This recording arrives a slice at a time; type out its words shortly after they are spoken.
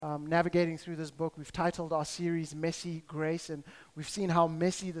navigating through this book. We've titled our series Messy Grace, and we've seen how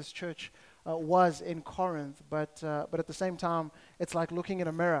messy this church was in Corinth, but at the same time, it's like looking in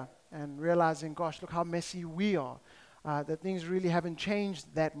a mirror and realizing, gosh, look how messy we are. That things really haven't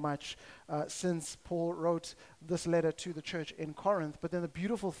changed that much since Paul wrote this letter to the church in Corinth. But then the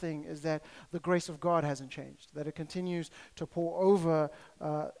beautiful thing is that the grace of God hasn't changed, that it continues to pour over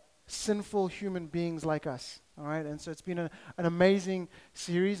sinful human beings like us. All right, and so it's been an amazing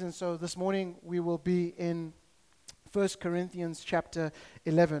series. And so this morning we will be in 1 Corinthians chapter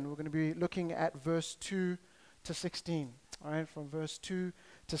 11. We're going to be looking at verse 2 to 16. All right, from verse 2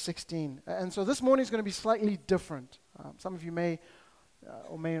 to 16. And so this morning is going to be slightly different. Some of you may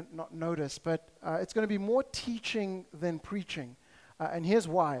or may not notice, but it's going to be more teaching than preaching. And here's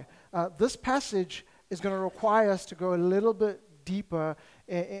why. This passage is going to require us to go a little bit deeper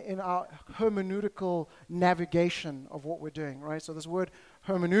in our hermeneutical navigation of what we're doing, right? So this word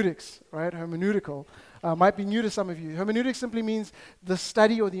hermeneutics, right, hermeneutical, might be new to some of you. Hermeneutics simply means the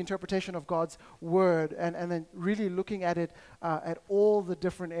study or the interpretation of God's word, and then really looking at it at all the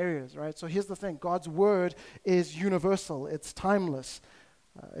different areas, right? So here's the thing. God's word is universal. It's timeless.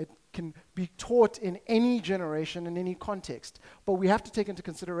 It can be taught in any generation, in any context. But we have to take into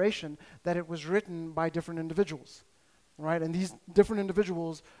consideration that it was written by different individuals. Right? And these different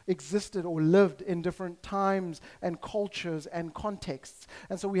individuals existed or lived in different times and cultures and contexts.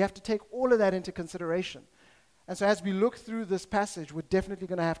 And so we have to take all of that into consideration. And so as we look through this passage, we're definitely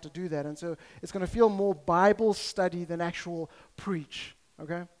going to have to do that. And so it's going to feel more Bible study than actual preach.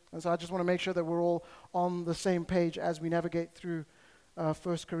 Okay? And so I just want to make sure that we're all on the same page as we navigate through 1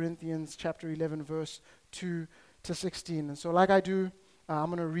 Corinthians chapter 11, verse 2 to 16. And so like I do, I'm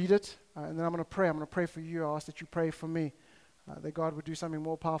going to read it, and then I'm going to pray. I'm going to pray for you. I ask that you pray for me, that God would do something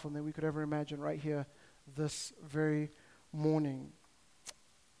more powerful than we could ever imagine right here this very morning.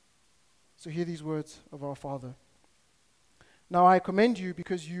 So hear these words of our Father. Now I commend you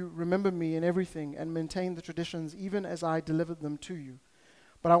because you remember me in everything and maintain the traditions even as I delivered them to you.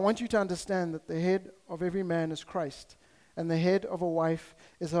 But I want you to understand that the head of every man is Christ, and the head of a wife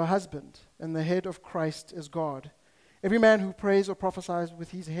is her husband, and the head of Christ is God. Every man who prays or prophesies with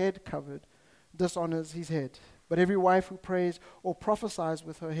his head covered dishonors his head. But every wife who prays or prophesies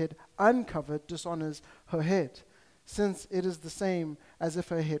with her head uncovered dishonors her head, since it is the same as if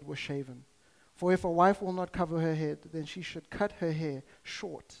her head were shaven. For if a wife will not cover her head, then she should cut her hair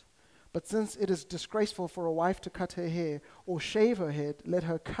short. But since it is disgraceful for a wife to cut her hair or shave her head, let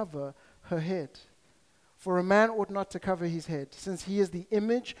her cover her head. For a man ought not to cover his head, since he is the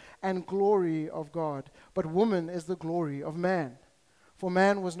image and glory of God, but woman is the glory of man. For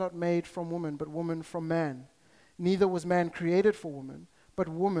man was not made from woman, but woman from man. Neither was man created for woman, but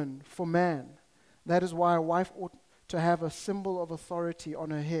woman for man. That is why a wife ought to have a symbol of authority on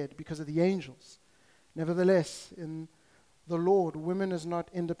her head, because of the angels. Nevertheless, in the Lord, woman is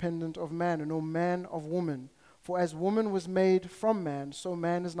not independent of man, nor man of woman. For as woman was made from man, so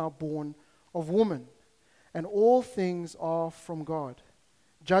man is now born of woman. And all things are from God.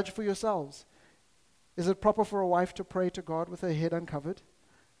 Judge for yourselves. Is it proper for a wife to pray to God with her head uncovered?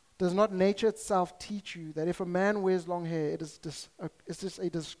 Does not nature itself teach you that if a man wears long hair, it is just a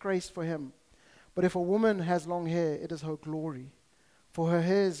disgrace for him? But if a woman has long hair, it is her glory, for her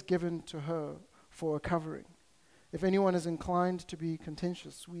hair is given to her for a covering. If anyone is inclined to be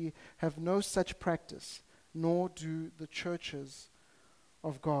contentious, we have no such practice, nor do the churches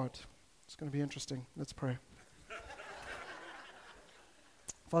of God. It's going to be interesting. Let's pray.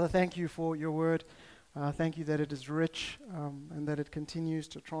 Father, thank you for your word. Thank you that it is rich and that it continues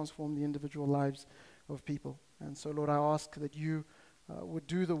to transform the individual lives of people. And so, Lord, I ask that you would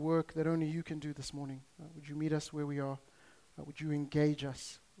do the work that only you can do this morning. Would you meet us where we are? Would you engage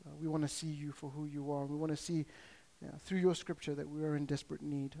us? We want to see you for who you are. We want to see through your scripture that we are in desperate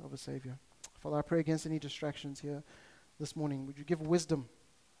need of a Savior. Father, I pray against any distractions here this morning. Would you give wisdom?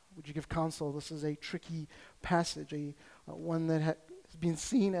 Would you give counsel? This is a tricky passage, one that has been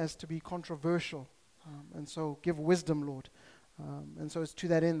seen as to be controversial. And so give wisdom, Lord. And so it's to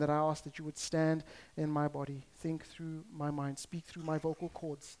that end that I ask that you would stand in my body, think through my mind, speak through my vocal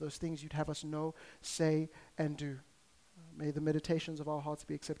cords, those things you'd have us know, say, and do. May the meditations of our hearts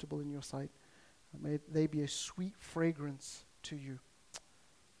be acceptable in your sight. May they be a sweet fragrance to you.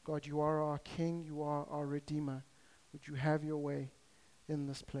 God, you are our King, you are our Redeemer. Would you have your way in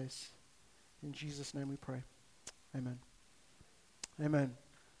this place? In Jesus' name we pray. Amen. Amen.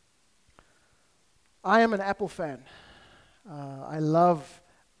 I am an Apple fan. I love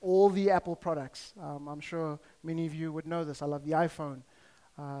all the Apple products. I'm sure many of you would know this. I love the iPhone.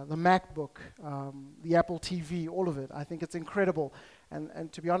 the MacBook, the Apple TV, all of it. I think it's incredible.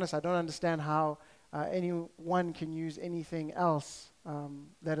 And to be honest, I don't understand how anyone can use anything else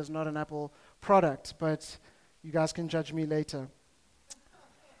that is not an Apple product, but you guys can judge me later.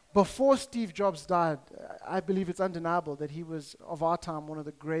 Before Steve Jobs died, I believe it's undeniable that he was, of our time, one of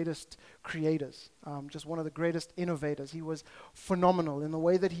the greatest creators, just one of the greatest innovators. He was phenomenal in the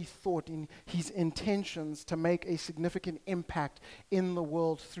way that he thought, in his intentions to make a significant impact in the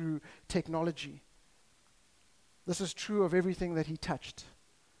world through technology. This is true of everything that he touched.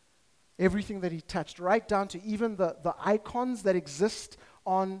 Everything that he touched, right down to even the icons that exist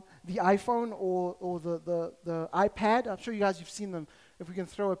on the iPhone or the iPad. I'm sure you guys have seen them. If we can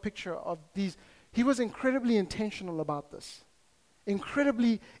throw a picture of these. He was incredibly intentional about this.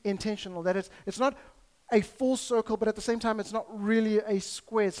 Incredibly intentional. That it's not a full circle, but at the same time, it's not really a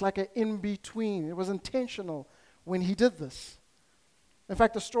square. It's like an in-between. It was intentional when he did this. In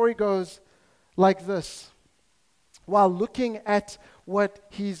fact, the story goes like this. While looking at what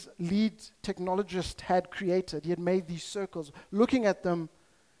his lead technologist had created, he had made these circles. Looking at them,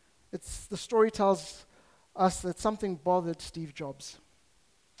 the story tells us that something bothered Steve Jobs.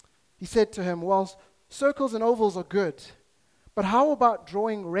 He said to him, well, circles and ovals are good, but how about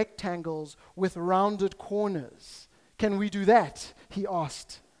drawing rectangles with rounded corners? Can we do that? He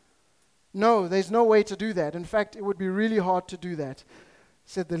asked. No, there's no way to do that. In fact, it would be really hard to do that,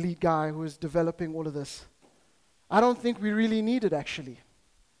 said the lead guy who was developing all of this. I don't think we really need it, actually.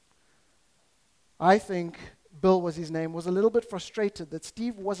 I think Bill was his name, was a little bit frustrated that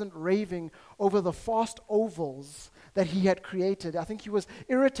Steve wasn't raving over the fast ovals that he had created. I think he was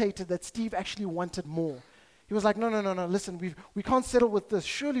irritated that Steve actually wanted more. He was like, no, listen, we can't settle with this.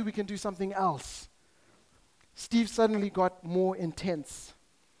 Surely we can do something else. Steve suddenly got more intense.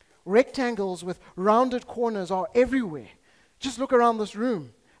 Rectangles with rounded corners are everywhere. Just look around this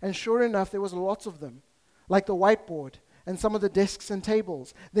room, and sure enough, there was lots of them, like the whiteboard and some of the desks and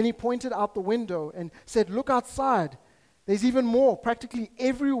tables. Then he pointed out the window and said, look outside. There's even more, practically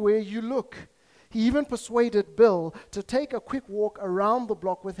everywhere you look. He even persuaded Bill to take a quick walk around the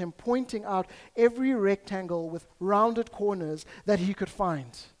block with him, pointing out every rectangle with rounded corners that he could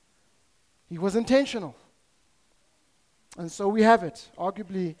find. He was intentional. And so we have it,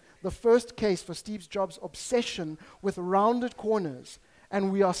 arguably the first case for Steve Jobs' obsession with rounded corners.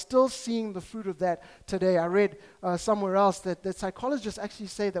 And we are still seeing the fruit of that today. I read somewhere else that psychologists actually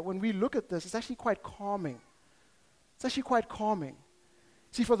say that when we look at this, it's actually quite calming. It's actually quite calming.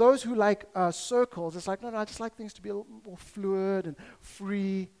 See, for those who like circles, it's like, no, I just like things to be a little more fluid and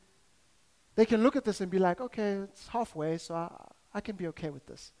free. They can look at this and be like, okay, it's halfway, so I can be okay with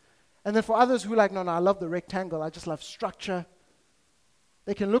this. And then for others who like, no, I love the rectangle, I just love structure.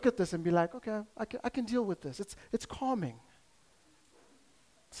 They can look at this and be like, okay, I can deal with this. It's calming.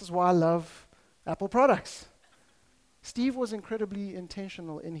 This is why I love Apple products. Steve was incredibly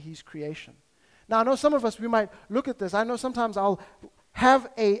intentional in his creation. Now, I know some of us, we might look at this. I know sometimes I'll have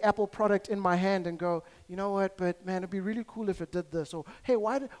a Apple product in my hand and go, you know what, but man, it'd be really cool if it did this. Or, hey,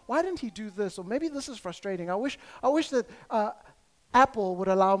 why didn't he do this? Or maybe this is frustrating. I wish that Apple would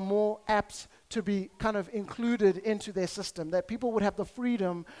allow more apps to be kind of included into their system, that people would have the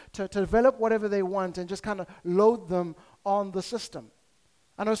freedom to develop whatever they want and just kind of load them on the system.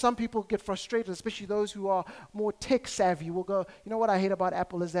 I know some people get frustrated, especially those who are more tech savvy, will go, you know what I hate about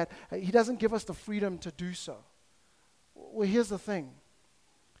Apple is that he doesn't give us the freedom to do so. Well, here's the thing.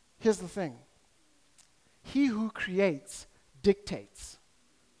 He who creates dictates.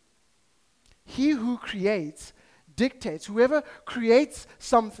 He who creates dictates. Whoever creates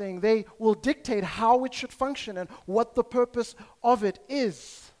something, they will dictate how it should function and what the purpose of it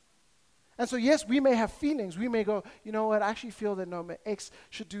is. And so, yes, we may have feelings. We may go, you know what, I actually feel that no, X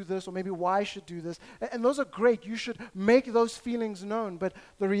should do this, or maybe Y should do this. And those are great. You should make those feelings known. But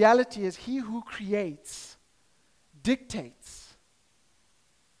the reality is, he who creates dictates.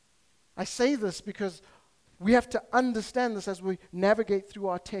 I say this because we have to understand this as we navigate through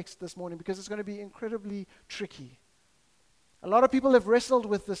our text this morning, because it's going to be incredibly tricky. A lot of people have wrestled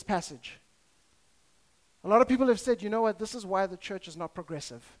with this passage. A lot of people have said, you know what, this is why the church is not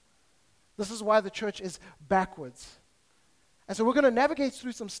progressive. This is why the church is backwards. And so we're going to navigate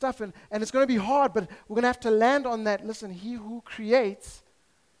through some stuff, and it's going to be hard, but we're going to have to land on that. Listen, he who creates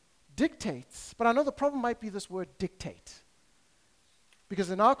dictates. But I know the problem might be this word dictate,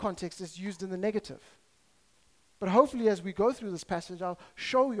 because in our context it's used in the negative. But hopefully as we go through this passage, I'll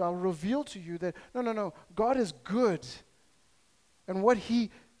show you, I'll reveal to you that no, God is good. And what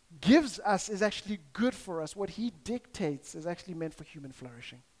he gives us is actually good for us. What he dictates is actually meant for human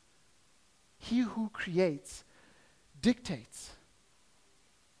flourishing. He who creates dictates.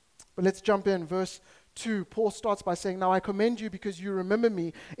 But let's jump in. Verse 2, Paul starts by saying, "Now I commend you because you remember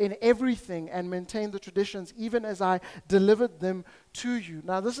me in everything and maintain the traditions, even as I delivered them to you."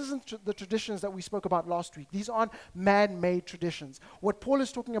 Now, this isn't the traditions that we spoke about last week. These aren't man-made traditions. What Paul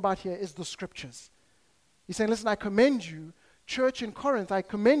is talking about here is the scriptures. He's saying, listen, I commend you, church in Corinth, I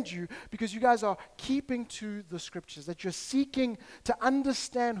commend you because you guys are keeping to the scriptures, that you're seeking to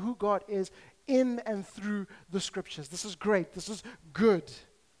understand who God is in and through the scriptures. This is great. This is good.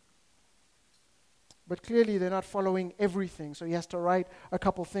 But clearly they're not following everything, so he has to write a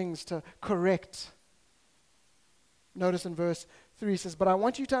couple things to correct. Notice in verse 3 he says, "But I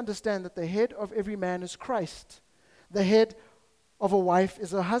want you to understand that the head of every man is Christ. The head of a wife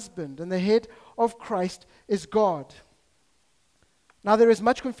is her husband, and the head of Christ is God." Now there is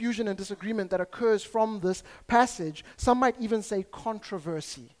much confusion and disagreement that occurs from this passage. Some might even say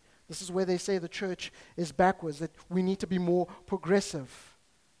controversy. This is where they say the church is backwards, that we need to be more progressive.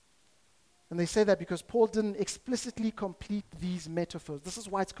 And they say that because Paul didn't explicitly complete these metaphors. This is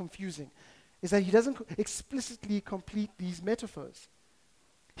why it's confusing, is that he doesn't explicitly complete these metaphors.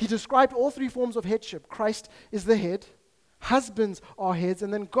 He described all three forms of headship. Christ is the head, husbands are heads,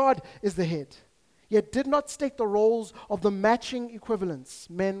 and then God is the head. Yet did not state the roles of the matching equivalents,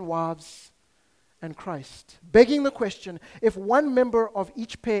 men, wives, and Christ. Begging the question, if one member of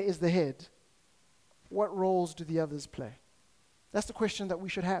each pair is the head, what roles do the others play? That's the question that we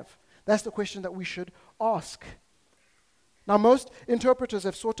should have. That's the question that we should ask. Now, most interpreters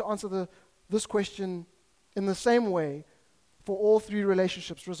have sought to answer this question in the same way for all three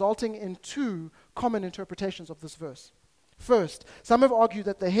relationships, resulting in two common interpretations of this verse. First, some have argued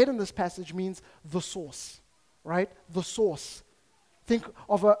that the head in this passage means the source, right? The source. Think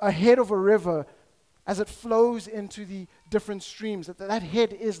of a head of a river as it flows into the different streams, that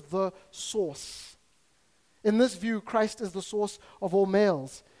head is the source. In this view, Christ is the source of all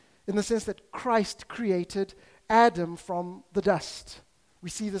males, in the sense that Christ created Adam from the dust. We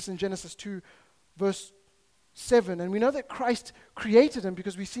see this in Genesis 2, verse 7, and we know that Christ created him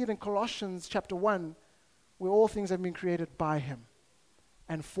because we see it in Colossians chapter 1, where all things have been created by him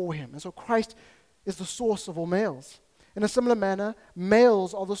and for him. And so Christ is the source of all males. In a similar manner,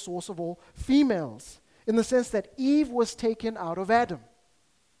 males are the source of all females, in the sense that Eve was taken out of Adam.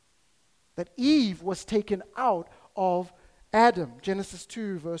 That Eve was taken out of Adam, Genesis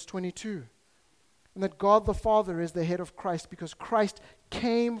 2, verse 22. And that God the Father is the head of Christ because Christ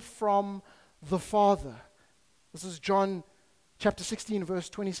came from the Father. This is John chapter 16, verse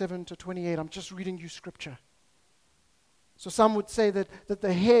 27 to 28. I'm just reading you scripture. So some would say that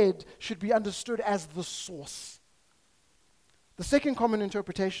the head should be understood as the source. The second common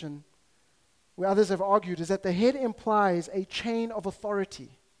interpretation, where others have argued, is that the head implies a chain of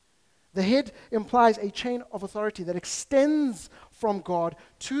authority. The head implies a chain of authority that extends from God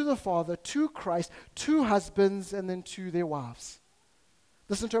to the Father, to Christ, to husbands, and then to their wives.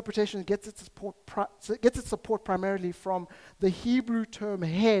 This interpretation gets its support primarily from the Hebrew term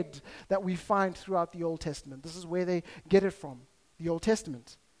head that we find throughout the Old Testament. This is where they get it from, the Old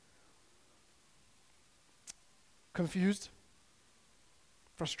Testament. Confused?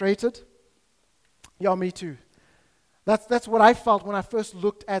 Frustrated? Yeah, me too. That's what I felt when I first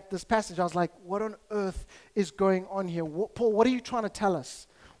looked at this passage. I was like, what on earth is going on here? Paul, what are you trying to tell us?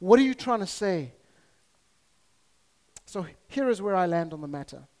 What are you trying to say? So here is where I land on the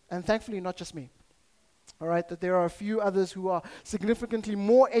matter. And thankfully, not just me. All right, that there are a few others who are significantly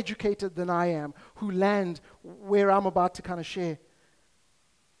more educated than I am, who land where I'm about to kind of share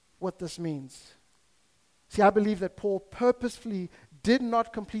what this means. See, I believe that Paul purposefully did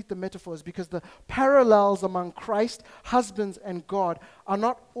not complete the metaphors because the parallels among Christ, husbands, and God are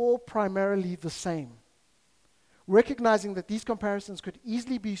not all primarily the same. Recognizing that these comparisons could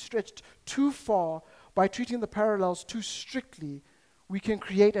easily be stretched too far by treating the parallels too strictly, we can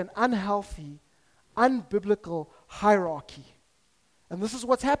create an unhealthy, unbiblical hierarchy. And this is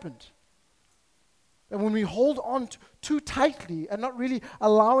what's happened. And when we hold on too tightly and not really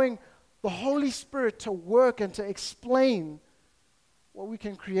allowing the Holy Spirit to work and to explain, what we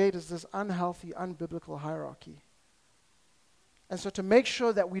can create is this unhealthy, unbiblical hierarchy. And so to make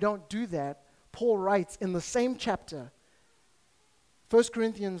sure that we don't do that, Paul writes in the same chapter, 1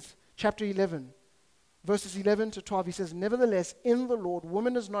 Corinthians chapter 11, verses 11 to 12, he says, "Nevertheless, in the Lord,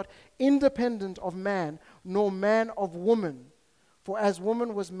 woman is not independent of man, nor man of woman. For as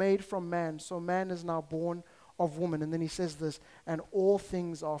woman was made from man, so man is now born of woman." And then he says this, "And all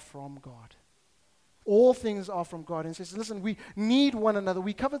things are from God." All things are from God. And he says, listen, we need one another.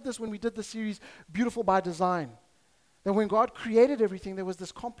 We covered this when we did the series, Beautiful by Design. That when God created everything, there was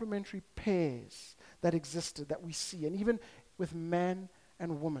this complementary pairs that existed, that we see. And even with man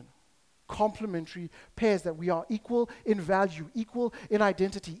and woman. complementary pairs, that we are equal in value, equal in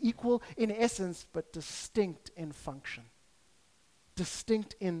identity, equal in essence, but distinct in function.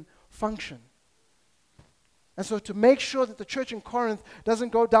 Distinct in function. And so to make sure that the church in Corinth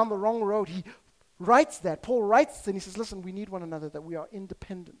doesn't go down the wrong road, he writes that. Paul writes and he says, listen, we need one another, that we are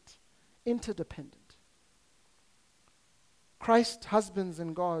independent, interdependent. Christ, husbands,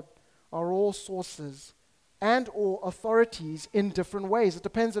 and God are all sources and or authorities in different ways. It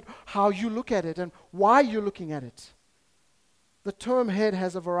depends on how you look at it and why you're looking at it. The term head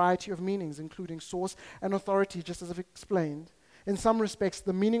has a variety of meanings, including source and authority, just as I've explained. In some respects,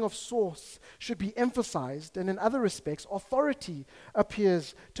 the meaning of source should be emphasized, and in other respects, authority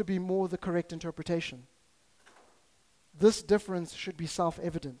appears to be more the correct interpretation. This difference should be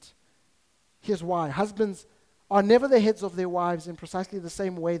self-evident. Here's why. Husbands are never the heads of their wives in precisely the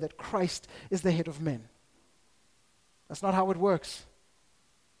same way that Christ is the head of men. That's not how it works.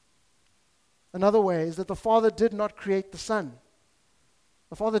 Another way is that the Father did not create the Son.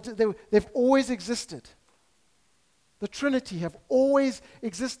 The Father, they've always existed. The Trinity have always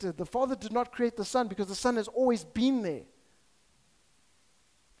existed. The Father did not create the Son because the Son has always been there.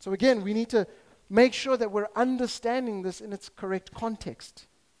 So again, we need to make sure that we're understanding this in its correct context.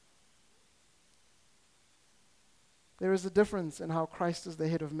 There is a difference in how Christ is the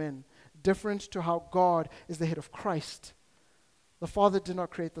head of men, different to how God is the head of Christ. The Father did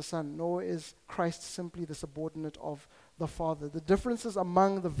not create the Son, nor is Christ simply the subordinate of the Father. The differences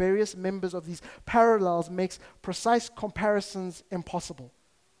among the various members of these parallels makes precise comparisons impossible.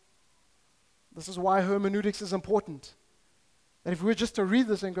 This is why hermeneutics is important. That if we were just to read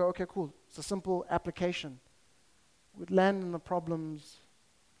this and go, okay, cool, it's a simple application, we'd land in the problems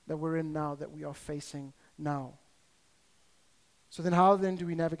that we're in now, that we are facing now. So then how then do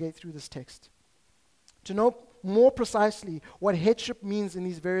we navigate through this text? To know more precisely what headship means in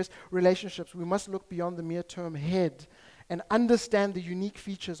these various relationships, we must look beyond the mere term head and understand the unique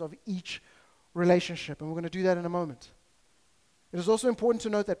features of each relationship. And we're going to do that in a moment. It is also important to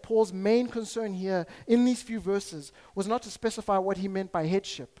note that Paul's main concern here in these few verses was not to specify what he meant by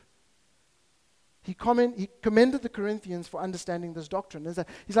headship. He commended the Corinthians for understanding this doctrine.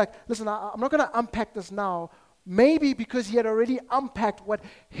 He's like, listen, I'm not going to unpack this now, maybe because he had already unpacked what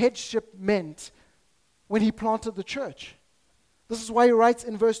headship meant when he planted the church. This is why he writes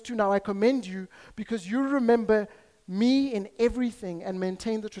in verse 2, now I commend you because you remember me in everything and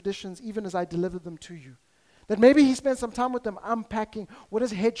maintain the traditions even as I delivered them to you. That maybe he spent some time with them unpacking what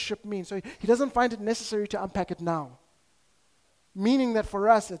does headship mean. So he doesn't find it necessary to unpack it now. Meaning that for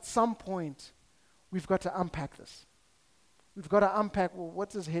us, at some point, we've got to unpack this. We've got to unpack, well, what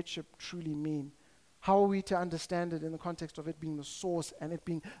does headship truly mean? How are we to understand it in the context of it being the source and it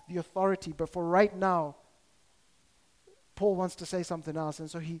being the authority? But for right now, Paul wants to say something else. And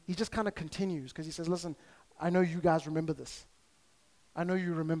so he just kind of continues because he says, listen, I know you guys remember this. I know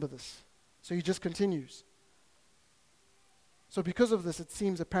you remember this. So he just continues. So because of this, it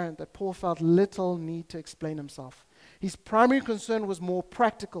seems apparent that Paul felt little need to explain himself. His primary concern was more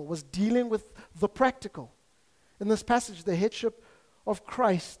practical, was dealing with the practical. In this passage, the headship of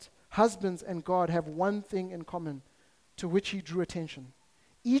Christ, husbands and God have one thing in common to which he drew attention.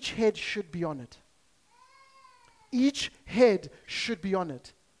 Each head should be on it. Each head should be on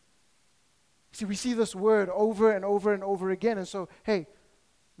it. See, we see this word over and over and over again. And so, hey,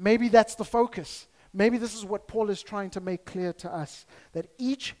 maybe that's the focus. Maybe this is what Paul is trying to make clear to us, that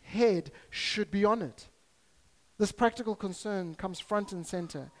each head should be on it. This practical concern comes front and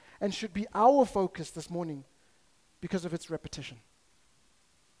center and should be our focus this morning because of its repetition.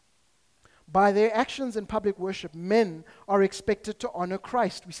 By their actions in public worship, men are expected to honor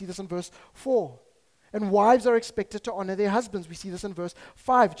Christ. We see this in verse 4. And wives are expected to honor their husbands. We see this in verse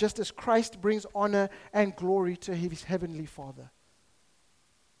 5, just as Christ brings honor and glory to his heavenly Father.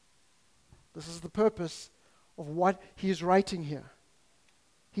 This is the purpose of what he is writing here.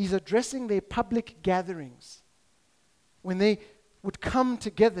 He's addressing their public gatherings. When they would come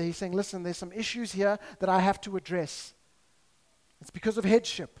together, he's saying, listen, there's some issues here that I have to address. It's because of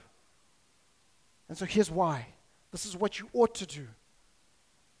headship. And so here's why. This is what you ought to do.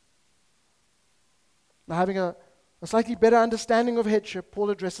 Now, having a slightly better understanding of headship, Paul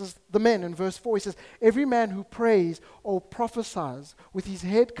addresses the men. In verse 4, he says, every man who prays or prophesies with his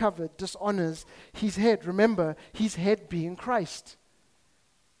head covered dishonors his head. Remember, his head being Christ.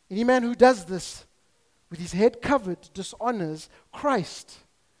 Any man who does this with his head covered dishonors Christ.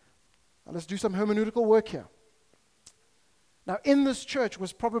 Now, let's do some hermeneutical work here. Now, in this church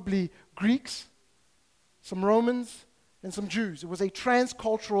was probably Greeks, some Romans, and some Jews. It was a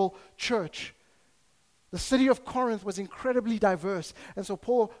transcultural church. The city of Corinth was incredibly diverse. And so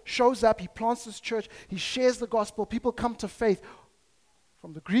Paul shows up, he plants this church, he shares the gospel, people come to faith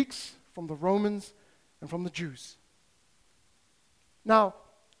from the Greeks, from the Romans, and from the Jews. Now,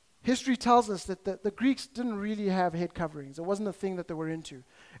 history tells us that the Greeks didn't really have head coverings. It wasn't a thing that they were into.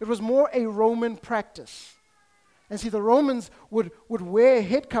 It was more a Roman practice. And see, the Romans would wear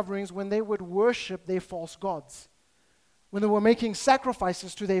head coverings when they would worship their false gods. When they were making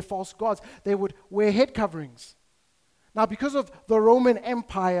sacrifices to their false gods, they would wear head coverings. Now, because of the Roman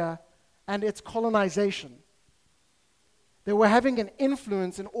Empire and its colonization, they were having an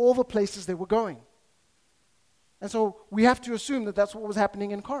influence in all the places they were going. And so we have to assume that that's what was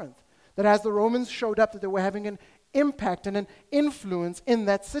happening in Corinth. That as the Romans showed up, that they were having an impact and an influence in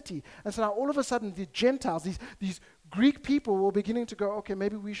that city. And so now all of a sudden the Gentiles, these Greek people were beginning to go, okay,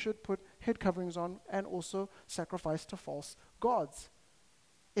 maybe we should put head coverings on and also sacrifice to false gods.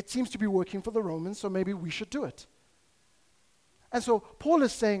 It seems to be working for the Romans, so maybe we should do it. And so Paul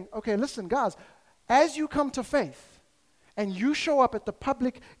is saying, okay, listen, guys, as you come to faith and you show up at the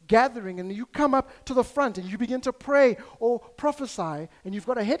public gathering and you come up to the front and you begin to pray or prophesy and you've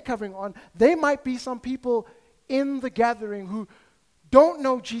got a head covering on, there might be some people in the gathering who don't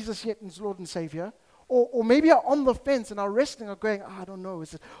know Jesus yet as Lord and Savior, or maybe are on the fence and are wrestling, are going, I don't know,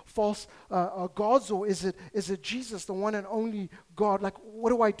 is it false gods, or is it Jesus, the one and only God? Like, what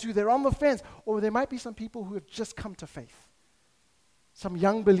do I do? They're on the fence. Or there might be some people who have just come to faith, some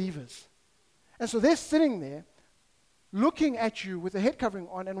young believers. And so they're sitting there looking at you with a head covering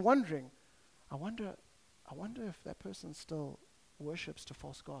on and wondering, I wonder if that person still worships to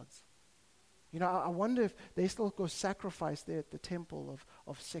false gods. You know, I wonder if they still go sacrifice there at the temple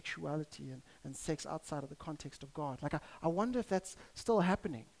of sexuality and sex outside of the context of God. Like, I wonder if that's still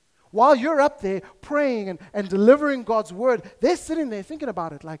happening. While you're up there praying and delivering God's word, they're sitting there thinking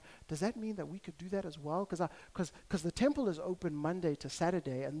about it. Like, does that mean that we could do that as well? Because the temple is open Monday to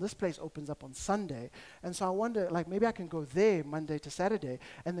Saturday, and this place opens up on Sunday. And so I wonder, like, maybe I can go there Monday to Saturday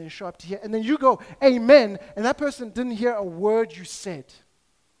and then show up to here. And then you go, amen, and that person didn't hear a word you said.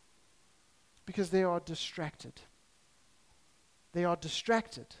 Because they are distracted. They are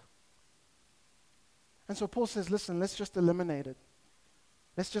distracted. And so Paul says, listen, let's just eliminate it.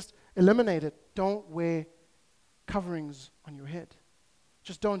 Let's just eliminate it. Don't wear coverings on your head.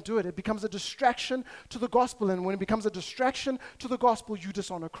 Just don't do it. It becomes a distraction to the gospel. And when it becomes a distraction to the gospel, you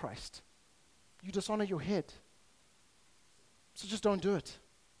dishonor Christ. You dishonor your head. So just don't do it.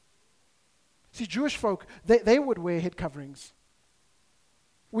 See, Jewish folk, they would wear head coverings.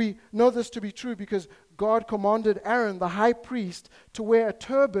 We know this to be true because God commanded Aaron, the high priest, to wear a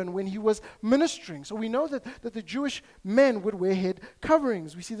turban when he was ministering. So we know that the Jewish men would wear head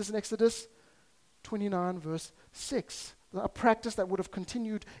coverings. We see this in Exodus 29, verse 6, a practice that would have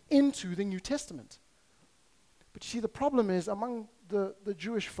continued into the New Testament. But you see, the problem is, among the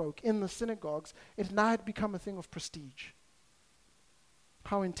Jewish folk in the synagogues, it now had become a thing of prestige.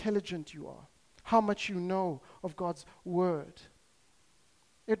 How intelligent you are, how much you know of God's word.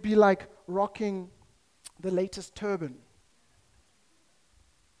 It'd be like rocking the latest turban,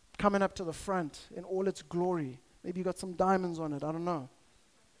 coming up to the front in all its glory. Maybe you got some diamonds on it, I don't know.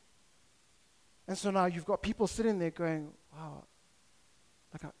 And so now you've got people sitting there going, wow,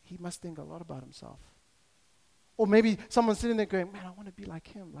 he must think a lot about himself. Or maybe someone sitting there going, man, I want to be like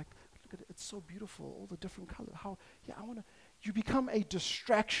him. Like, look at it, it's so beautiful, all the different colors. You become a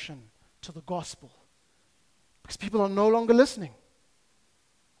distraction to the gospel because people are no longer listening.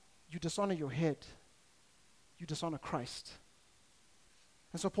 You dishonor your head. You dishonor Christ.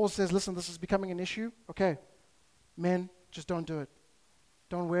 And so Paul says, listen, this is becoming an issue. Okay, men, just don't do it.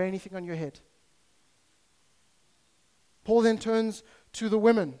 Don't wear anything on your head. Paul then turns to the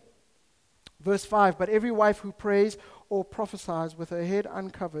women. Verse 5, but every wife who prays or prophesies with her head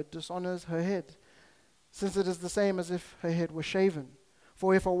uncovered dishonors her head, since it is the same as if her head were shaven.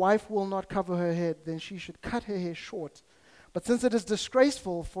 For if a wife will not cover her head, then she should cut her hair short. But since it is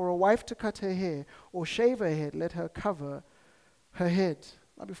disgraceful for a wife to cut her hair or shave her head, let her cover her head.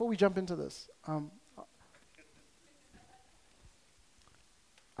 Now, before we jump into this, I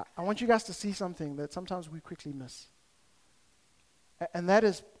want you guys to see something that sometimes we quickly miss. And that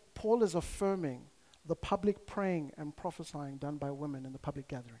is, Paul is affirming the public praying and prophesying done by women in the public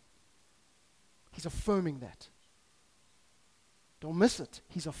gathering. He's affirming that. Don't miss it.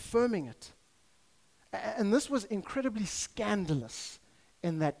 He's affirming it. And this was incredibly scandalous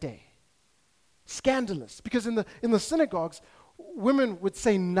in that day. Scandalous. Because in the synagogues, women would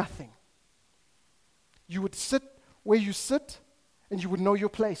say nothing. You would sit where you sit, and you would know your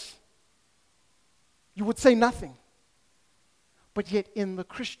place. You would say nothing. But yet in the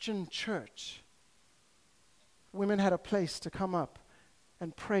Christian church, women had a place to come up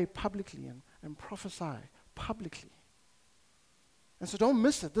and pray publicly and prophesy publicly. And so don't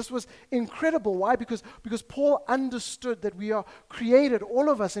miss it. This was incredible. Why? Because Paul understood that we are created, all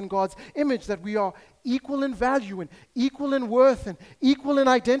of us, in God's image, that we are equal in value and equal in worth and equal in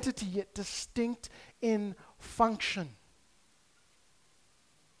identity, yet distinct in function.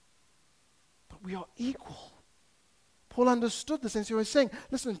 But we are equal. Paul understood this, and so he was saying,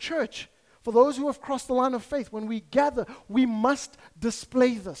 listen, church, for those who have crossed the line of faith, when we gather, we must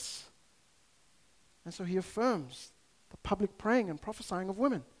display this. And so he affirms the public praying and prophesying of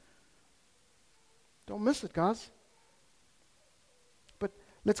women. Don't miss it, guys. But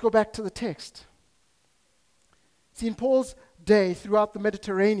let's go back to the text. See, in Paul's day throughout the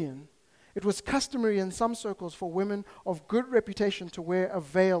Mediterranean, it was customary in some circles for women of good reputation to wear a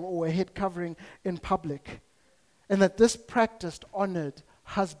veil or a head covering in public, and that this practice honored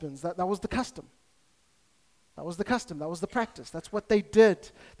husbands. That was the custom. That was the custom. That was the practice. That's what they did.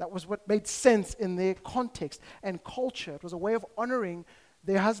 That was what made sense in their context and culture. It was a way of honoring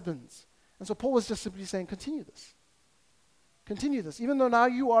their husbands. And so Paul was just simply saying, continue this. Continue this. Even though now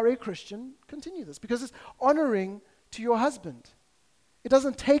you are a Christian, continue this. Because it's honoring to your husband. It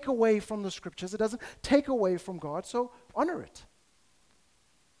doesn't take away from the scriptures. It doesn't take away from God. So honor it.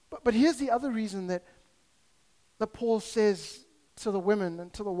 But here's the other reason that Paul says to the women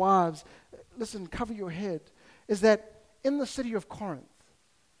and to the wives, listen, cover your head, is that in the city of Corinth,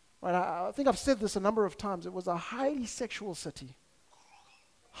 right, I think I've said this a number of times, it was a highly sexual city.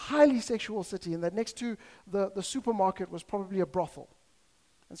 Highly sexual city, and that next to the supermarket was probably a brothel.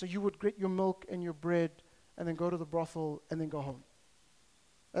 And so you would get your milk and your bread and then go to the brothel and then go home.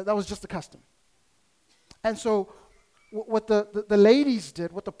 That was just the custom. And so what the ladies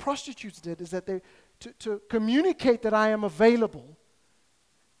did, what the prostitutes did, is that they, to communicate that I am available,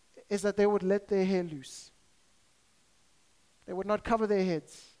 is that they would let their hair loose. They would not cover their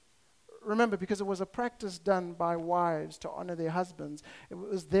heads. Remember, because it was a practice done by wives to honor their husbands, it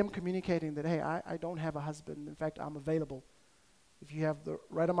was them communicating that, hey, I don't have a husband. In fact, I'm available. If you have the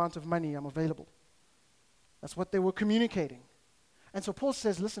right amount of money, I'm available. That's what they were communicating. And so Paul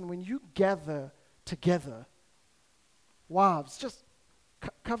says, listen, when you gather together, wives, just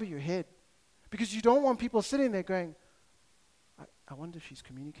cover your head. Because you don't want people sitting there going, I wonder if she's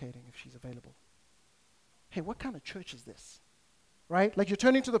communicating, if she's available. Hey, what kind of church is this? Right? Like you're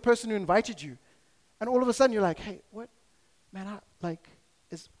turning to the person who invited you, and all of a sudden you're like, hey, what? Man,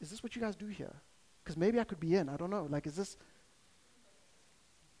 is this what you guys do here? Because maybe I could be in. I don't know. Like, is this?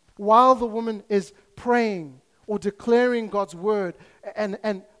 While the woman is praying or declaring God's word,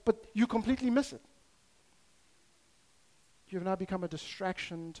 but you completely miss it. You've now become a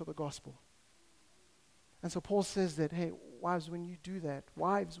distraction to the gospel. And so Paul says that, hey, wives, when you do that,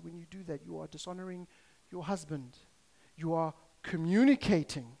 you are dishonoring your husband. You are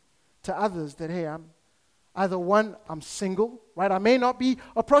communicating to others that, hey, I'm single, right? I may not be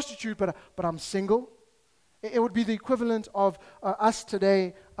a prostitute, but I'm single. It would be the equivalent of us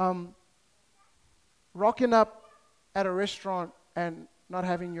today rocking up at a restaurant and not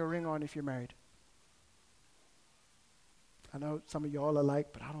having your ring on if you're married. I know some of y'all are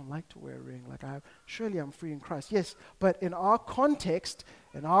like, but I don't like to wear a ring. Like, surely I'm free in Christ. Yes, but in our context,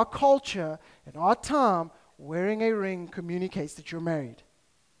 in our culture, in our time, wearing a ring communicates that you're married.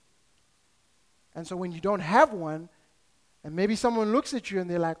 And so when you don't have one, and maybe someone looks at you and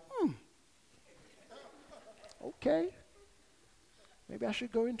they're like, okay, maybe I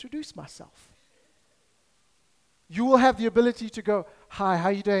should go introduce myself. You will have the ability to go, hi, how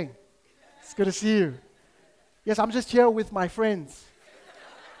you doing? It's good to see you. Yes, I'm just here with my friends.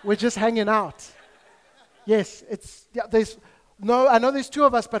 We're just hanging out. Yes, I know there's 2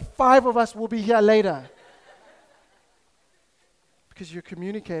 of us, but 5 of us will be here later. Because you're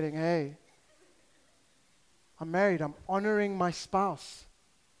communicating, hey, I'm married, I'm honoring my spouse.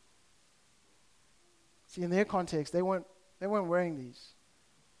 See, in their context, they weren't wearing these.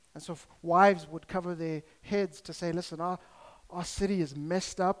 And so wives would cover their heads to say, listen, our city is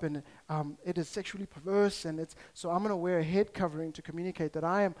messed up and it is sexually perverse, and so I'm going to wear a head covering to communicate that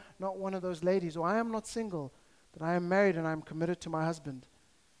I am not one of those ladies, or I am not single, that I am married and I'm committed to my husband.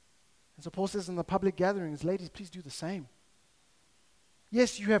 And so Paul says in the public gatherings, ladies, please do the same.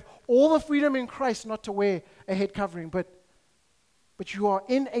 Yes, you have all the freedom in Christ not to wear a head covering, but you are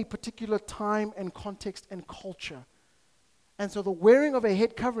in a particular time and context and culture. And so the wearing of a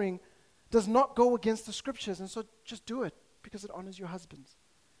head covering does not go against the scriptures, and so just do it. Because it honors your husbands.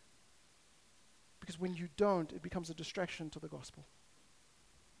 Because when you don't, it becomes a distraction to the gospel.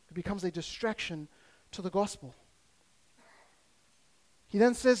 It becomes a distraction to the gospel. He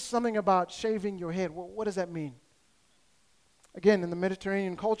then says something about shaving your head. What does that mean? Again, in the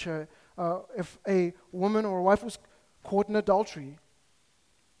Mediterranean culture, if a woman or a wife was caught in adultery,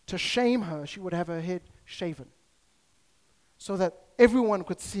 to shame her, she would have her head shaven so that everyone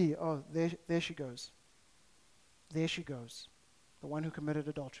could see, oh, there she goes. There she goes, the one who committed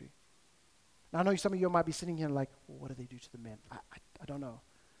adultery. Now, I know some of you might be sitting here like, well, what do they do to the men? I don't know.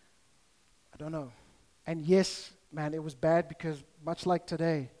 I don't know. And yes, man, it was bad because much like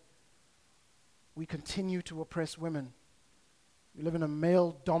today, we continue to oppress women. We live in a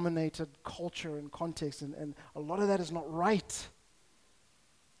male-dominated culture and context, and a lot of that is not right.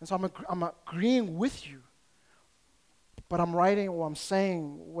 And so I'm agreeing with you, but I'm writing or I'm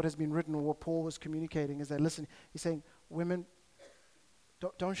saying what has been written or what Paul was communicating is that, listen, he's saying, women,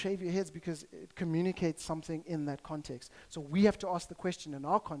 don't shave your heads because it communicates something in that context. So we have to ask the question in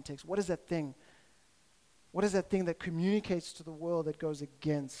our context, what is that thing? What is that thing that communicates to the world that goes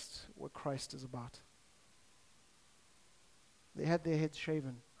against what Christ is about? They had their heads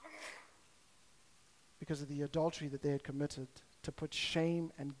shaven because of the adultery that they had committed to put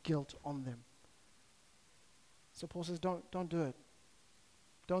shame and guilt on them. So Paul says, don't do it.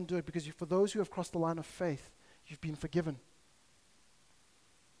 Don't do it because for those who have crossed the line of faith, you've been forgiven.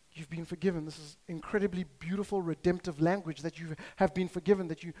 You've been forgiven. This is incredibly beautiful, redemptive language that you have been forgiven,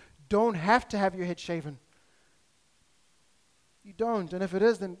 that you don't have to have your head shaven. You don't. And if it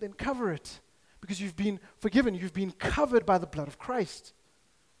is, then cover it because you've been forgiven. You've been covered by the blood of Christ.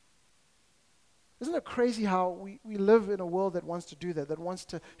 Isn't it crazy how we live in a world that wants to do that wants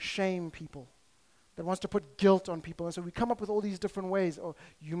to shame people, that wants to put guilt on people? And so we come up with all these different ways. Oh,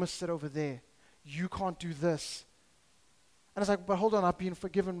 you must sit over there. You can't do this. And it's like, but hold on, I've been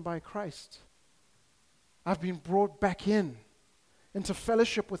forgiven by Christ. I've been brought back into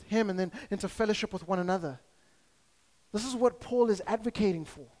fellowship with Him and then into fellowship with one another. This is what Paul is advocating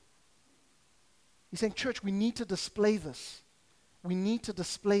for. He's saying, church, we need to display this. We need to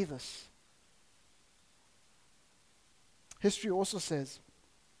display this. History also says,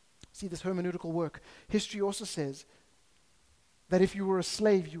 see this hermeneutical work, history also says that if you were a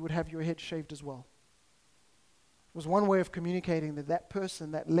slave, you would have your head shaved as well. It was one way of communicating that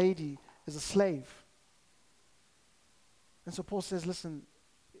person, that lady, is a slave. And so Paul says, listen,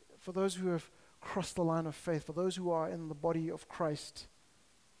 for those who have crossed the line of faith, for those who are in the body of Christ,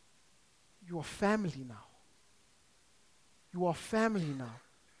 you are family now. You are family now.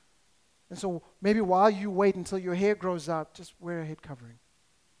 And so maybe while you wait until your hair grows out, just wear a head covering.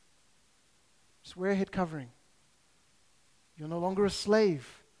 Just wear a head covering. You're no longer a slave,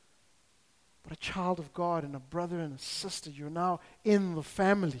 but a child of God and a brother and a sister. You're now in the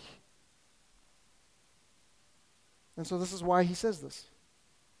family. And so this is why he says this.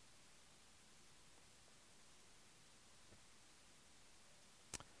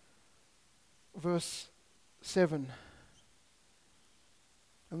 Verse 7.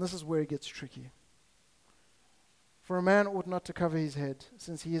 And this is where it gets tricky. For a man ought not to cover his head,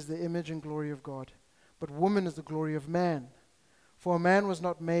 since he is the image and glory of God. But woman is the glory of man. For a man was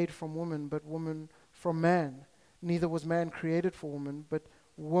not made from woman, but woman from man. Neither was man created for woman, but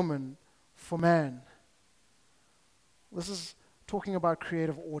woman for man. This is talking about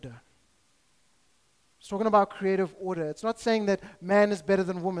creative order. It's talking about creative order. It's not saying that man is better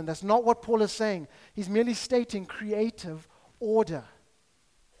than woman. That's not what Paul is saying. He's merely stating creative order.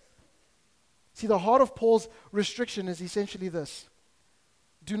 See, the heart of Paul's restriction is essentially this.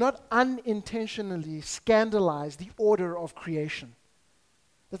 Do not unintentionally scandalize the order of creation.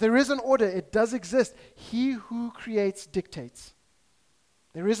 That there is an order, it does exist. He who creates dictates.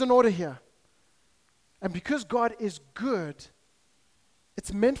 There is an order here. And because God is good,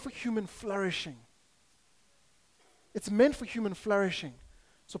 it's meant for human flourishing. It's meant for human flourishing.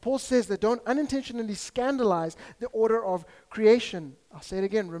 So Paul says that don't unintentionally scandalize the order of creation. I'll say it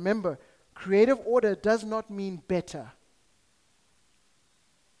again, remember, creative order does not mean better.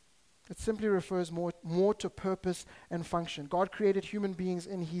 It simply refers more to purpose and function. God created human beings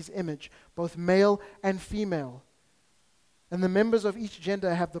in His image, both male and female. And the members of each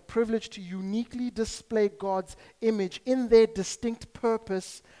gender have the privilege to uniquely display God's image in their distinct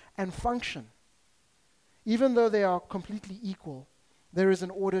purpose and function. Even though they are completely equal, there is an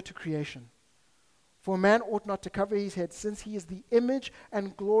order to creation. For a man ought not to cover his head, since he is the image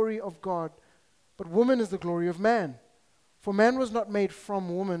and glory of God, but woman is the glory of man. For man was not made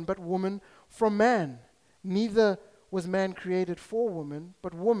from woman, but woman from man. Neither was man created for woman,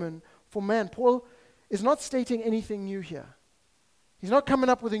 but woman for man. Paul is not stating anything new here. He's not coming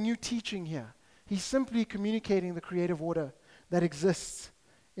up with a new teaching here. He's simply communicating the creative order that exists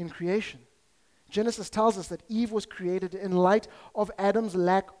in creation. Genesis tells us that Eve was created in light of Adam's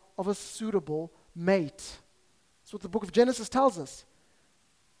lack of a suitable mate. That's That's what the book of Genesis tells us.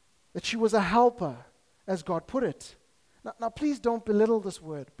 That she was a helper, as God put it. Now, please don't belittle this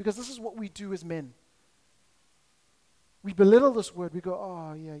word, because this is what we do as men. We belittle this word. We go,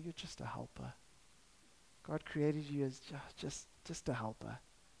 oh, yeah, you're just a helper. God created you as just a helper.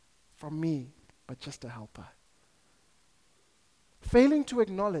 From me, but just a helper. Failing to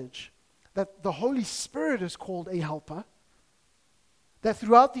acknowledge that the Holy Spirit is called a helper, that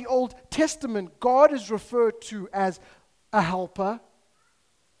throughout the Old Testament, God is referred to as a helper,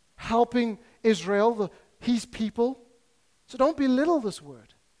 helping Israel, his people. So don't belittle this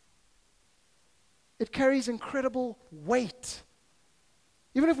word. It carries incredible weight.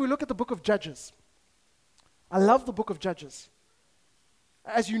 Even if we look at the book of Judges, I love the book of Judges.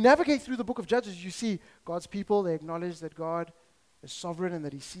 As you navigate through the book of Judges, you see God's people, they acknowledge that God is sovereign and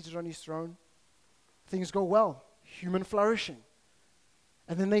that he's seated on his throne. Things go well, human flourishing.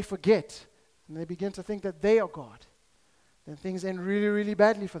 And then they forget, and they begin to think that they are God. Then things end really, really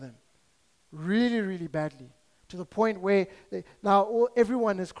badly for them. Really, really badly. To the point where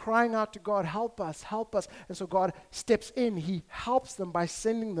everyone is crying out to God, help us, help us. And so God steps in. He helps them by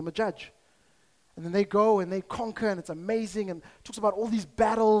sending them a judge. And then they go and they conquer, and it's amazing, and talks about all these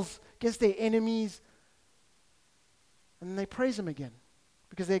battles against their enemies. And then they praise him again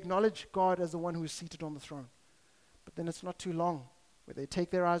because they acknowledge God as the one who is seated on the throne. But then it's not too long where they take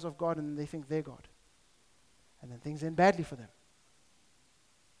their eyes off God and they think they're God. And then things end badly for them.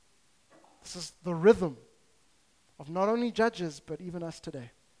 This is the rhythm of not only Judges, but even us today.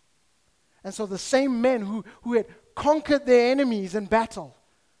 And so the same men who had conquered their enemies in battle,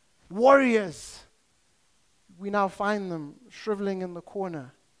 warriors, we now find them shriveling in the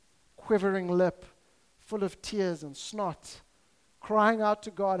corner, quivering lip, full of tears and snot, crying out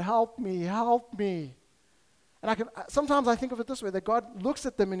to God, help me, help me. And sometimes I think of it this way, that God looks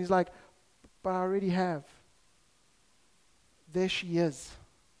at them and he's like, but I already have. There she is.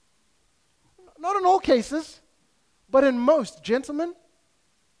 Not in all cases, but in most, gentlemen,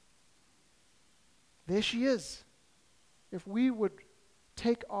 there she is. If we would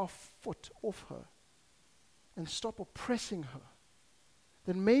take our foot off her and stop oppressing her,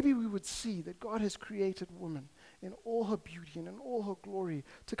 then maybe we would see that God has created woman in all her beauty and in all her glory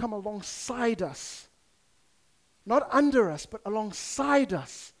to come alongside us, not under us, but alongside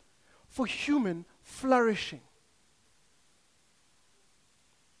us for human flourishing.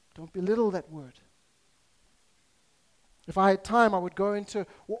 Don't belittle that word. If I had time, I would go into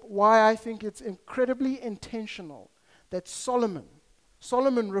why I think it's incredibly intentional that Solomon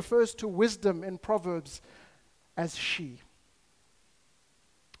refers to wisdom in Proverbs as she.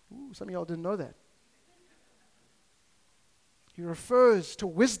 Ooh, some of y'all didn't know that. He refers to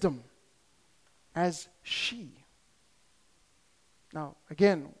wisdom as she. Now,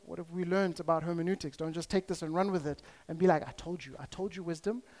 again, what have we learned about hermeneutics? Don't just take this and run with it and be like, I told you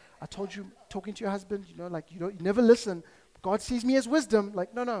wisdom. I told you talking to your husband, you never listen. God sees me as wisdom.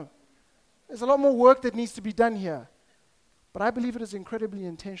 Like, no. There's a lot more work that needs to be done here. But I believe it is incredibly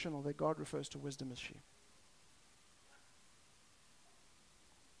intentional that God refers to wisdom as she.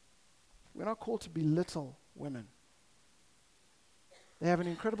 We're not called to belittle women. They have an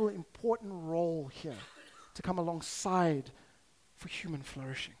incredible, important role here to come alongside for human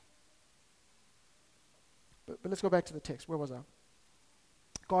flourishing. But let's go back to the text. Where was I?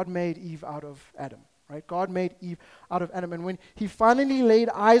 God made Eve out of Adam, right? God made Eve out of Adam. And when he finally laid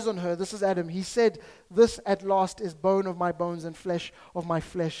eyes on her, this is Adam, he said, this at last is bone of my bones and flesh of my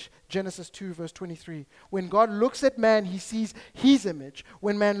flesh. Genesis 2, verse 23. When God looks at man, he sees his image.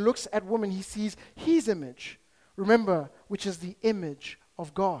 When man looks at woman, he sees his image. Remember, which is the image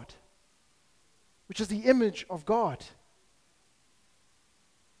of God. Which is the image of God.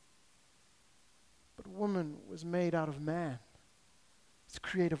 But woman was made out of man. It's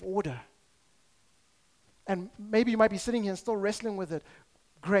creative order. And maybe you might be sitting here and still wrestling with it.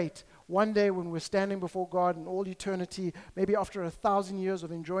 Great. One day when we're standing before God in all eternity, maybe after 1,000 years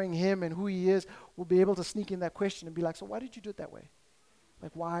of enjoying him and who he is, we'll be able to sneak in that question and be like, so why did you do it that way?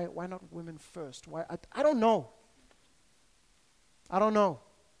 Like, why not women first? Why? I don't know. I don't know.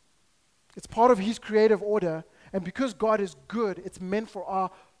 It's part of his creative order, and because God is good, it's meant for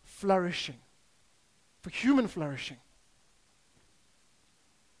our flourishing, for human flourishing.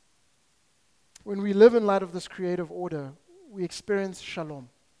 When we live in light of this creative order, we experience shalom.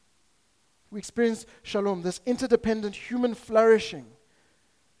 We experience shalom, this interdependent human flourishing.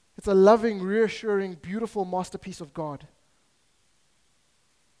 It's a loving, reassuring, beautiful masterpiece of God.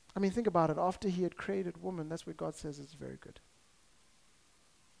 I mean, think about it. After he had created woman, that's where God says it's very good.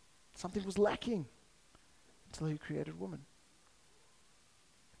 Something was lacking until he created woman.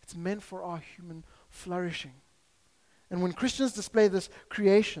 It's meant for our human flourishing. And when Christians display this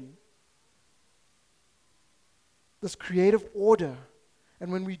creation, this creative order,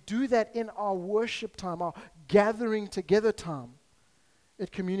 and when we do that in our worship time, our gathering together time,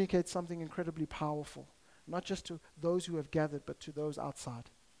 it communicates something incredibly powerful, not just to those who have gathered, but to those outside.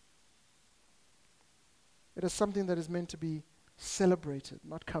 It is something that is meant to be celebrated,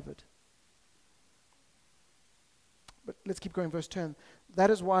 not covered. But let's keep going, verse 10. That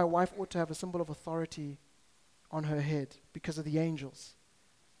is why a wife ought to have a symbol of authority on her head, because of the angels.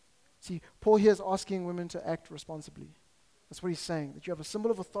 See, Paul here is asking women to act responsibly. That's what he's saying, that you have a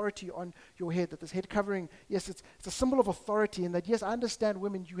symbol of authority on your head, that this head covering, yes, it's a symbol of authority, and that, yes, I understand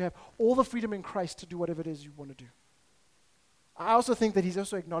women, you have all the freedom in Christ to do whatever it is you want to do. I also think that he's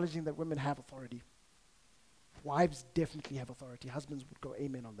also acknowledging that women have authority. Wives definitely have authority. Husbands would go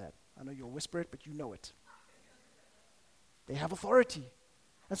amen on that. I know you'll whisper it, but you know it. They have authority.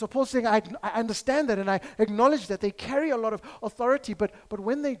 And so Paul's saying, I understand that, and I acknowledge that they carry a lot of authority, but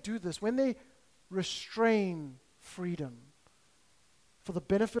when they do this, when they restrain freedom for the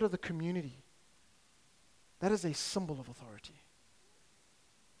benefit of the community, that is a symbol of authority.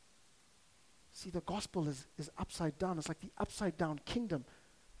 See, the gospel is upside down. It's like the upside down kingdom.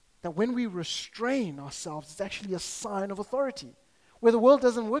 That when we restrain ourselves, it's actually a sign of authority, where the world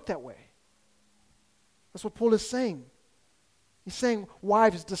doesn't work that way. That's what Paul is saying. He's saying,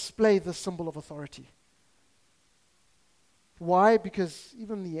 wives, display this symbol of authority. Why? Because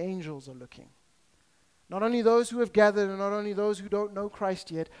even the angels are looking. Not only those who have gathered, and not only those who don't know Christ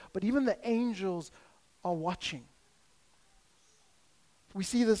yet, but even the angels are watching. We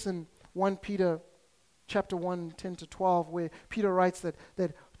see this in 1 Peter chapter 1, 10 to 12, where Peter writes that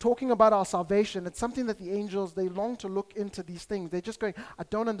talking about our salvation, it's something that the angels, they long to look into these things. They're just going, I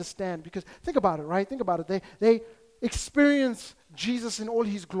don't understand. Because think about it, right? Think about it. They experience Jesus in all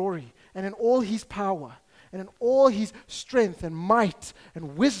his glory and in all his power and in all his strength and might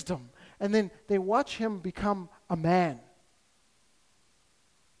and wisdom. And then they watch him become a man.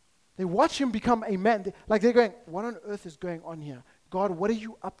 They watch him become a man. Like they're going, what on earth is going on here? God, what are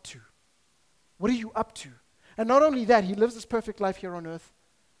you up to? What are you up to? And not only that, he lives this perfect life here on earth.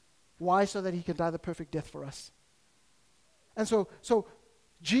 Why? So that he can die the perfect death for us. And so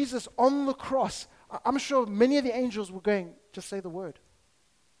Jesus on the cross, I'm sure many of the angels were going, just say the word.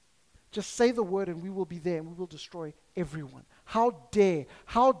 Just say the word and we will be there and we will destroy everyone. How dare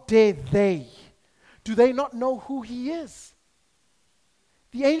they? Do they not know who he is?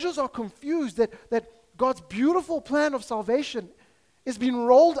 The angels are confused that God's beautiful plan of salvation is being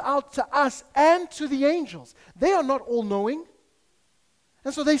rolled out to us and to the angels. They are not all-knowing.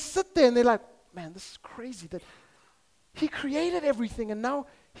 And so they sit there and they're like, man, this is crazy that he created everything and now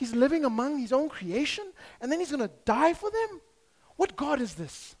he's living among his own creation and then he's going to die for them? What God is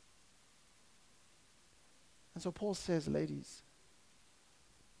this? And so Paul says, ladies,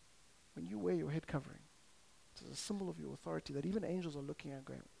 when you wear your head covering, it's a symbol of your authority that even angels are looking at and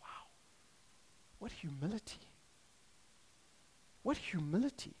going, wow, what humility. What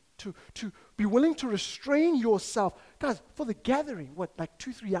humility to be willing to restrain yourself. Guys, for the gathering, what, like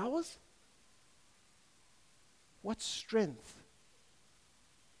 2-3 hours? What strength.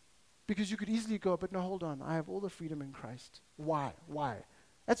 Because you could easily go, but no, hold on, I have all the freedom in Christ. Why?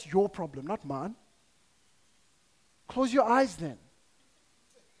 That's your problem, not mine. Close your eyes then.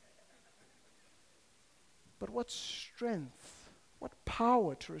 But what strength, what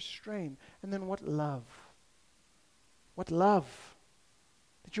power to restrain, and then what love. What love.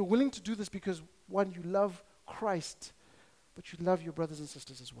 That you're willing to do this because, one, you love Christ, but you love your brothers and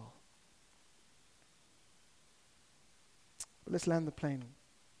sisters as well. But let's land the plane.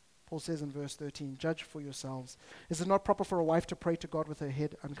 Paul says in verse 13, judge for yourselves. Is it not proper for a wife to pray to God with her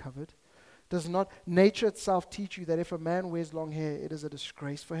head uncovered? Does not nature itself teach you that if a man wears long hair, it is a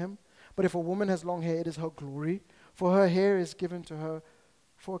disgrace for him? But if a woman has long hair, it is her glory, for her hair is given to her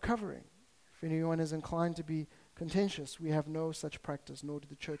for a covering. If anyone is inclined to be contentious, we have no such practice, nor do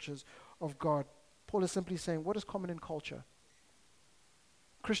the churches of God. Paul is simply saying, what is common in culture?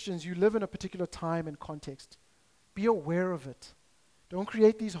 Christians, you live in a particular time and context. Be aware of it. Don't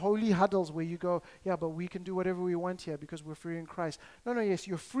create these holy huddles where you go, yeah, but we can do whatever we want here because we're free in Christ. No, yes,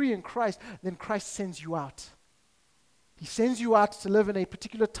 you're free in Christ, then Christ sends you out. He sends you out to live in a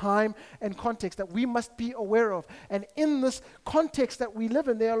particular time and context that we must be aware of. And in this context that we live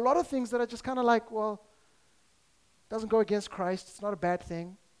in, there are a lot of things that are just kind of like, well, doesn't go against Christ. It's not a bad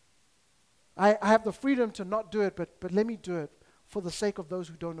thing. I have the freedom to not do it, but let me do it for the sake of those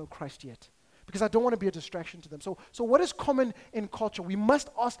who don't know Christ yet. Because I don't want to be a distraction to them. So what is common in culture? We must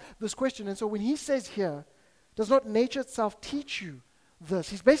ask this question. And so when he says here, does not nature itself teach you this?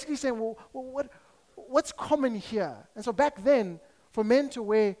 He's basically saying, well what's common here? And so back then, for men to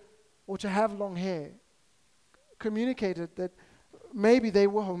wear or to have long hair communicated that maybe they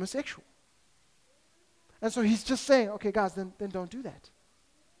were homosexual. And so he's just saying, okay, guys, then don't do that.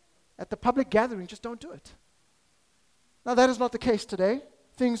 At the public gathering, just don't do it. Now, that is not the case today.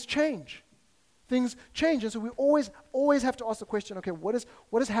 Things change. Things change. And so we always have to ask the question, okay, what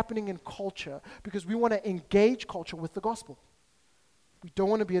is happening in culture? Because we want to engage culture with the gospel. We don't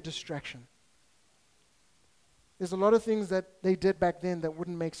want to be a distraction. There's a lot of things that they did back then that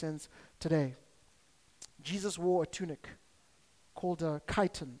wouldn't make sense today. Jesus wore a tunic called a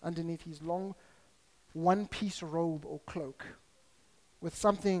chiton underneath his long one-piece robe or cloak with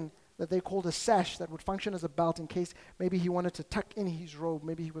something that they called a sash that would function as a belt in case maybe he wanted to tuck in his robe,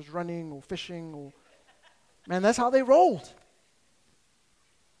 maybe he was running or fishing or... Man, that's how they rolled.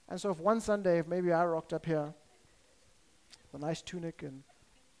 And so if one Sunday, if maybe I rocked up here with a nice tunic and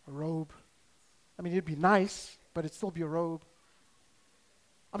a robe, I mean, it'd be nice, but it'd still be a robe.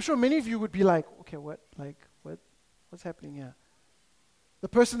 I'm sure many of you would be like, okay, what's happening here? The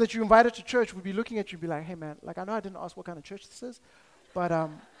person that you invited to church would be looking at you and be like, hey man, like I know I didn't ask what kind of church this is, but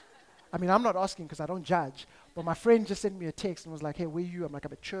I mean, I'm not asking because I don't judge, but my friend just sent me a text and was like, hey, where are you? I'm like,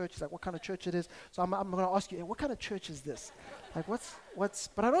 I'm at church. He's like, what kind of church it is? So I'm going to ask you, hey, what kind of church is this? Like,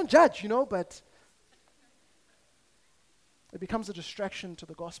 but I don't judge, but it becomes a distraction to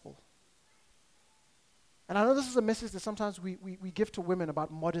the gospel. And I know this is a message that sometimes we give to women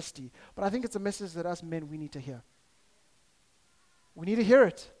about modesty, but I think it's a message that us men, we need to hear. We need to hear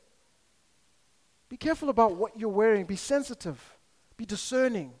it. Be careful about what you're wearing. Be sensitive. Be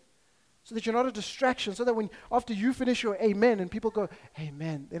discerning so that you're not a distraction, so that when after you finish your amen and people go,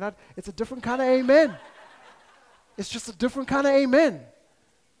 amen, it's a different kind of amen. It's just a different kind of amen.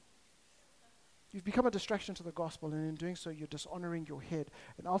 You've become a distraction to the gospel, and in doing so, you're dishonoring your head.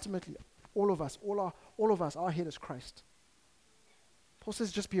 And ultimately, all of us, our head is Christ. Paul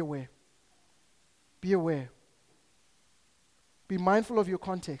says, just be aware. Be aware. Be mindful of your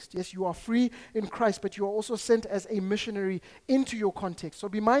context. Yes, you are free in Christ, but you are also sent as a missionary into your context. So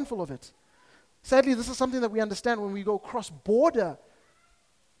be mindful of it. Sadly, this is something that we understand when we go cross-border.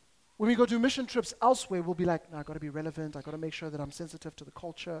 When we go do mission trips elsewhere, we'll be like, no, I've got to be relevant. I've got to make sure that I'm sensitive to the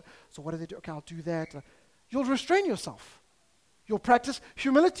culture. So what do they do? Okay, I'll do that. You'll restrain yourself. You'll practice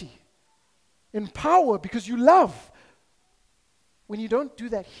humility in power because you love. When you don't do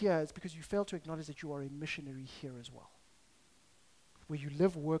that here, it's because you fail to acknowledge that you are a missionary here as well. Where you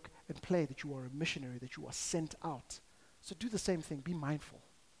live, work, and play, that you are a missionary, that you are sent out. So do the same thing. Be mindful.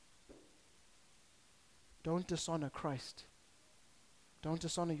 Don't dishonor Christ. Don't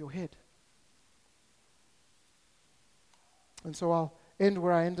dishonor your head. And so I'll end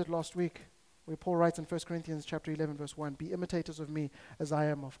where I ended last week, where Paul writes in 1 Corinthians chapter 11, verse 1, be imitators of me as I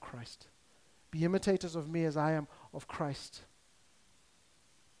am of Christ. Be imitators of me as I am of Christ.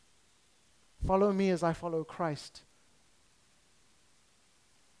 Follow me as I follow Christ.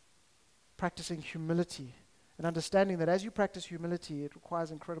 Practicing humility and understanding that as you practice humility, it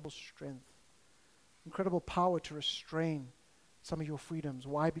requires incredible strength, incredible power to restrain some of your freedoms.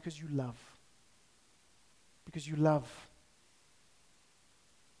 Why? Because you love. Because you love.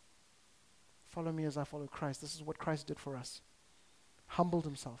 Follow me as I follow Christ. This is what Christ did for us. Humbled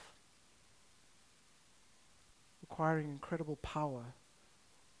himself, requiring incredible power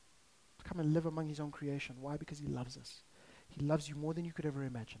to come and live among his own creation. Why? Because he loves us. He loves you more than you could ever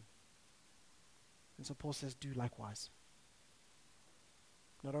imagine. And so Paul says, do likewise.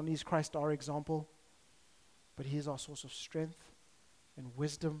 Not only is Christ our example, but he is our source of strength and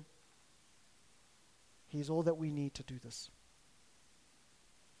wisdom. He is all that we need to do this.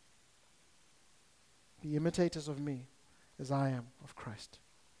 Be imitators of me as I am of Christ.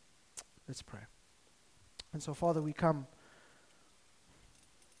 Let's pray. And so, Father, we come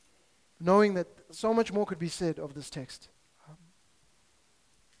knowing that so much more could be said of this text.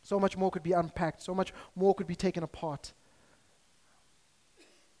 So much more could be unpacked. So much more could be taken apart.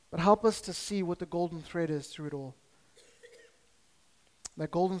 But help us to see what the golden thread is through it all. That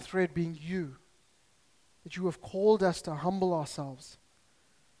golden thread being you. That you have called us to humble ourselves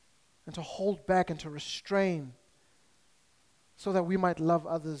and to hold back and to restrain so that we might love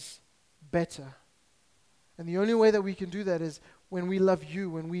others better. And the only way that we can do that is when we love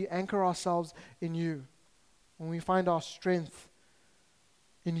you, when we anchor ourselves in you, when we find our strength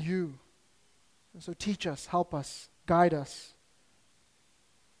in you. And so teach us, help us, guide us.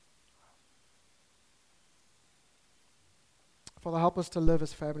 Father, help us to live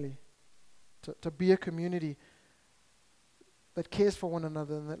as family, to be a community that cares for one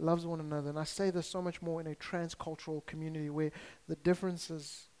another and that loves one another. And I say this so much more in a transcultural community where the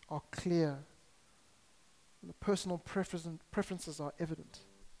differences are clear, and the personal preferences are evident.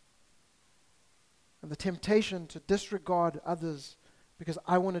 And the temptation to disregard others because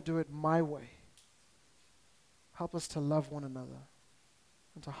I want to do it my way. Help us to love one another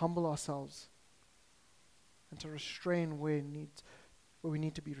and to humble ourselves and to restrain where we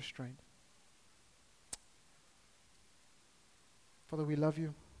need to be restrained. Father, we love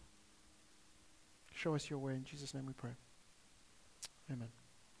you. Show us your way. In Jesus' name we pray. Amen.